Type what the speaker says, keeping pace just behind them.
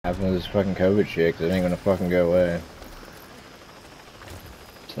happened with this fucking COVID shit, 'cause it ain't gonna fucking go away.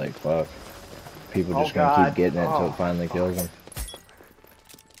 It's like, fuck. People just gonna keep getting it until it finally kills them.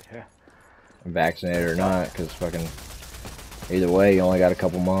 Yeah. Vaccinated or not, because fucking... Either way, you only got a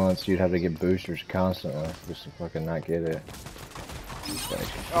couple months. You'd have to get boosters constantly just to fucking not get it. Like,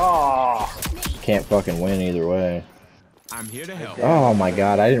 can't fucking win either way. I'm here to help. Oh my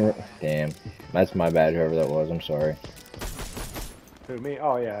god, I didn't... Damn. That's my bad, whoever that was. I'm sorry. Who, me?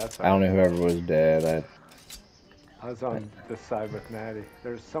 Oh, yeah, that's I don't know whoever was dead. I was on this side with Natty.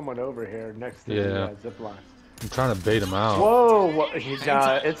 There's someone over here next to the zip line. I'm trying to bait him out. Whoa!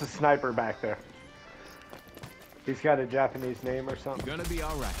 It's a sniper back there. He's got a Japanese name or something. You're gonna be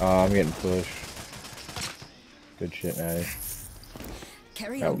alright. Oh, I'm getting pushed. Good shit, Natty.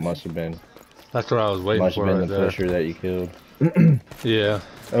 That must have been... That's what I was waiting for. Must have been the pusher that you killed. Yeah.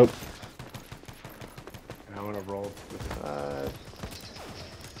 Oh. I want to roll to the side.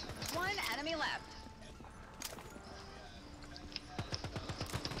 One enemy left.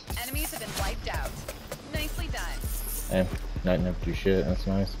 Enemies have been wiped out. Nicely done. Hey, not enough to do shit. That's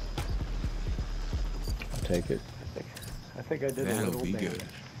nice. I'll take it. I think I did a little damage. Good.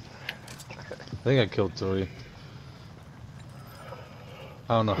 I think I killed 3.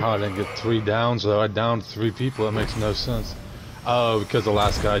 I don't know how I didn't get 3 downs though. I downed 3 people. That makes no sense. Oh, because the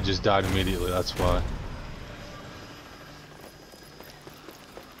last guy just died immediately. That's why.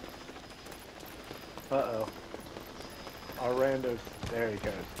 Uh-oh. Our randos. There he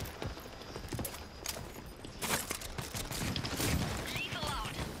goes.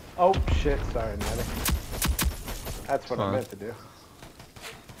 Oh, shit. Sorry, Natty. That's what I meant to do.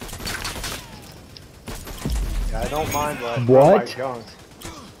 Yeah, I don't mind what? Going.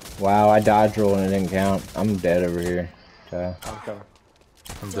 Wow, I dodge roll and it didn't count. I'm dead over here. So. I'm coming.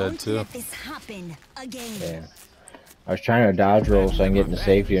 I'm dead too. Let this happen again. Yeah. I was trying to dodge roll so I can get into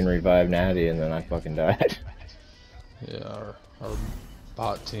safety and revive Natty, and then I fucking died. Yeah, our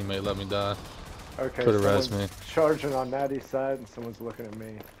bot teammate let me die. Okay, could have rezzed me. Charging on Natty's side, and someone's looking at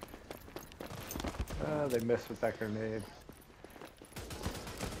me. They missed with that grenade.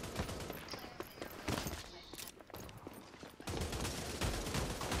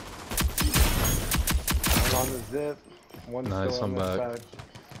 One on the zip. One nice, still on I'm that back.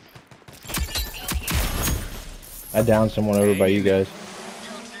 Side. I downed someone over by you guys.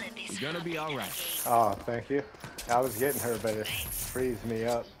 You're gonna be alright. Oh, thank you. I was getting her, but it frees me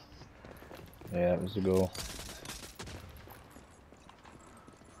up. Yeah, that was the goal.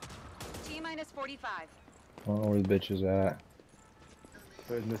 T-minus 45. I don't know where the bitch is at.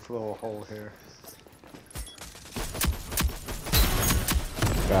 They're in this little hole here.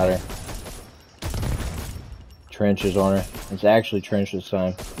 Got her. Trenches on her. It's actually trench this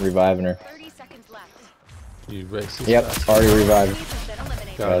time. Reviving her. 30 seconds left. You racist. Yep, bastard. already revived. Enemies have been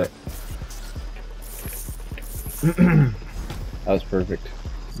eliminated. Got it. That was perfect.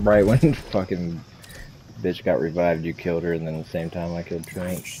 Right when fucking bitch got revived, you killed her, and then at the same time I killed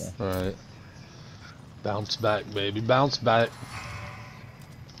Trench. So. Right. Bounce back, baby. Bounce back.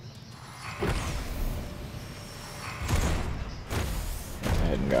 I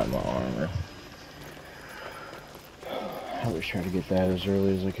hadn't got my armor. I always try to get that as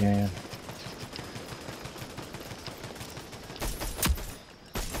early as I can.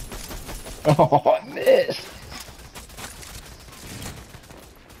 Oh, I missed!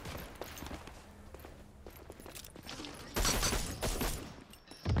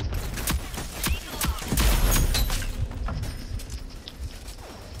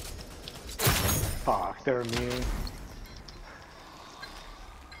 Fuck, they're immune.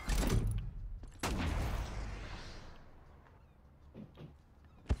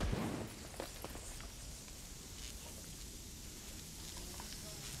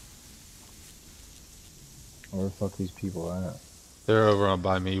 Where the fuck these people at? They're over on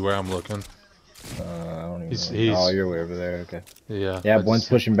by me where I'm looking. I don't even He's- Oh, you're way over there, okay. Yeah. Yeah, one's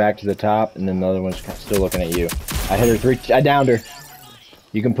pushing back to the top, and then the other one's still looking at you. I hit her I downed her.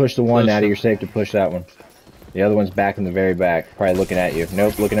 You can push the one, Natty, you're safe to push that one. The other one's back in the very back, probably looking at you.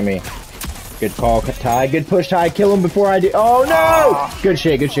 Nope, looking at me. Good call, Ty. Good push, Ty. Kill him before I do. Oh, no! Good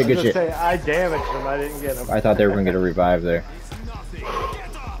shit, good shit, good shit. I damaged him, I didn't get him. I thought they were going to get a revive there.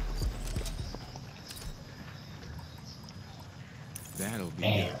 That'll be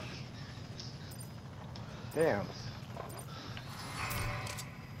Damn. good. Damn.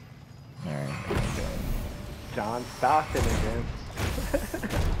 Alright. John Stockton again.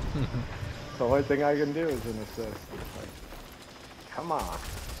 The only thing I can do is an assist. Like, come on.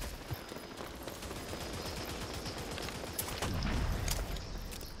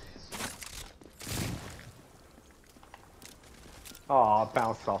 Oh, it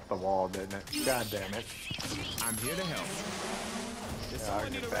bounced off the wall, didn't it? God damn it. I'm here to help. Did Yeah, I'll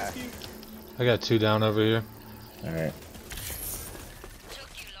someone need get a back. rescue? I got 2 down over here. Alright.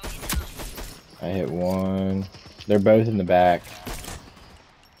 I hit one. They're both in the back.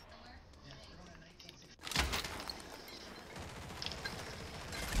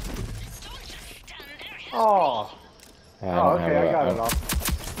 Oh. I Oh, don't okay, have I got it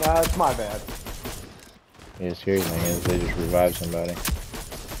off. Nah, it's my bad. Yeah, the scary thing is they just revived somebody.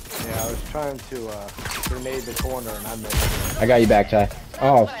 Yeah, I was trying to grenade the corner and I missed. I got you back, Ty.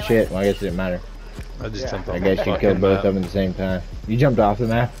 Oh, shit. Well, I guess it didn't matter. I just Yeah. jumped off I the guess you fucking killed both map. of them at the same time. You jumped off the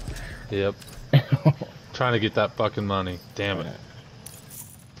map? Yep. Trying to get that fucking money. Damn it.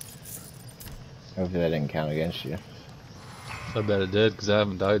 Hopefully that didn't count against you. I bet it did, because I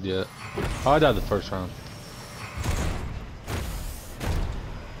haven't died yet. Oh, I died the first round.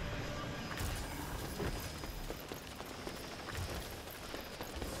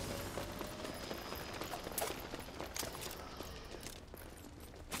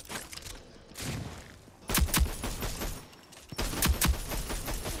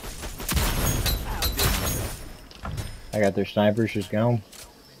 I got their snipers just gone.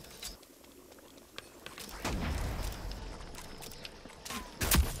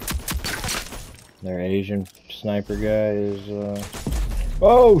 Their Asian sniper guy is,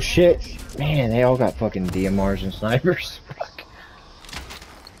 Oh, shit! Man, they all got fucking DMRs and snipers. Fuck.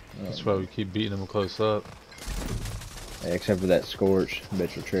 That's why we keep beating them close up. Except for that Scorch.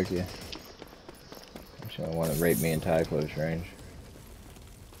 Bitch will trick you. She's gonna want to rape me in tie close range.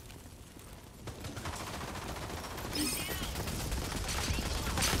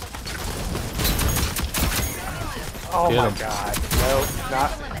 Oh Get my him. god. Nope,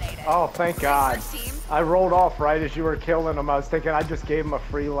 not. Eliminated. Oh, thank God. First team, I rolled off right as you were killing him. I was thinking I just gave him a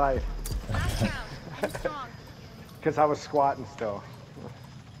free life. last round. Keep strong. Because I was squatting still.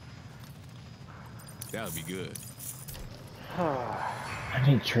 That would be good. I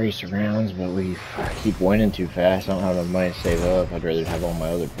need tracer rounds, but we keep winning too fast. I don't have enough money to save up. I'd rather have all my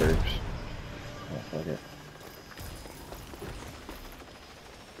other perks. Oh, fuck it.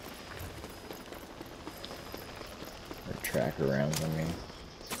 Or tracker rounds, I mean.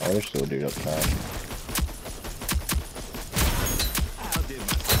 Oh, there's still a dude up top.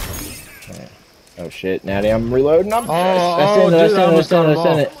 Yeah. Oh shit, Natty, I'm reloading. I'm I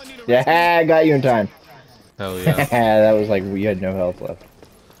sent it. Yeah, I got you in time. Hell yeah. That was like you had no health left.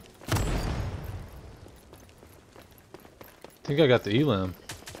 I think I got the elim.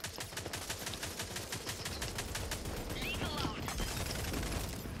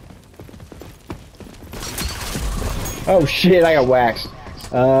 Oh shit, I got waxed.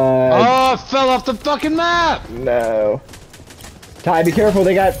 Oh, I fell off the fucking map! No. Ty, be careful,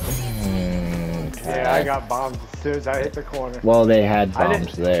 they got... Yeah, I got bombed as soon as I hit the corner. Well, they had I didn't-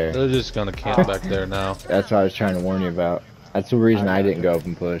 bombs there. They're just gonna camp back there now. That's what I was trying to warn you about. That's the reason I didn't go up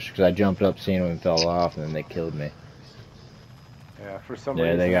and push, because I jumped up, seen them, and fell off, and then they killed me. Yeah, for some Yeah,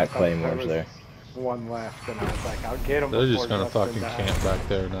 reason. they I got thought claymores was there. One left, and I was like, I'll get him. They're just before gonna Justin fucking dies. camp back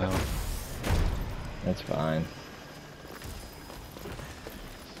there now. That's fine.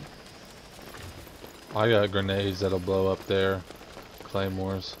 I got grenades that'll blow up there.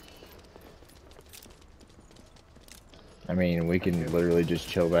 Claymores. I mean, we can literally just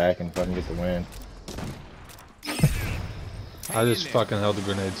chill back and fucking get the win. I just fucking held the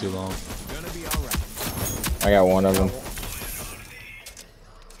grenade too long. Gonna be alright. I got one of them.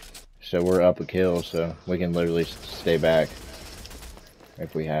 So we're up a kill, so we can literally stay back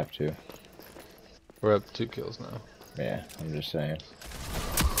if we have to. We're up 2 kills now. Yeah, I'm just saying.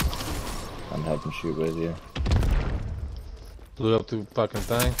 I'm helping shoot with you. Blew up the fucking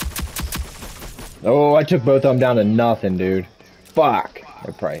thing. Oh, I took both of them down to nothing, dude. Fuck.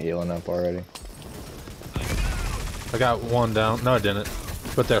 They're probably healing up already. I got 1 down. No, I didn't.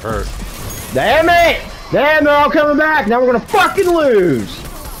 But they're hurt. Damn it! Damn, they're all coming back. Now we're gonna fucking lose.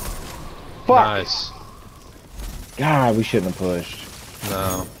 Fuck. Nice. God, we shouldn't have pushed.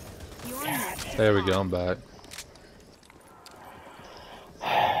 No. There we go. I'm back.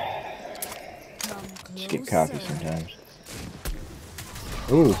 Just get cocky sometimes.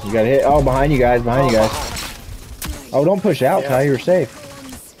 Ooh, you got hit. Oh, behind you guys, behind you guys. Oh, don't push out, Ty. You're safe.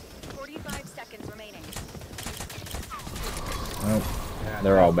 45 seconds remaining. Oh,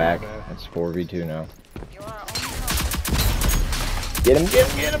 they're all back. That's 4v2 now. You're our only hope. Get him, get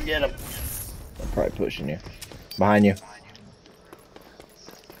him, get him, get him. I'm probably pushing you. Behind you.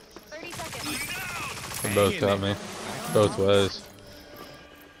 30 seconds. They both got me. Both ways.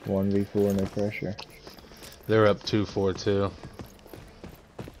 1v4, no pressure. They're up 2-4-2.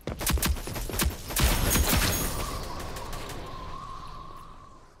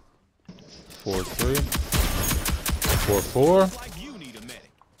 4-3. 4-4. Like you need a medic.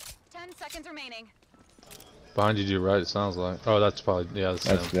 10 seconds remaining. Behind you to your right, it sounds like. Oh, that's probably, yeah,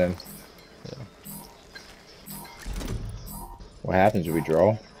 That's them. them. What happens if we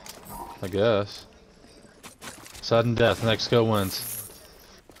draw? I guess. Sudden death, next kill wins.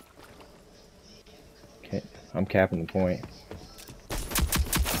 Okay, I'm capping the point.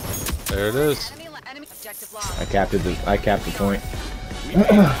 There it is. Enemy objective lost. I capped the point. We made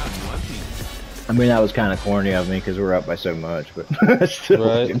it out in one piece. I mean, that was kind of corny of me because we're up by so much, but I still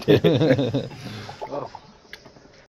Right. did it.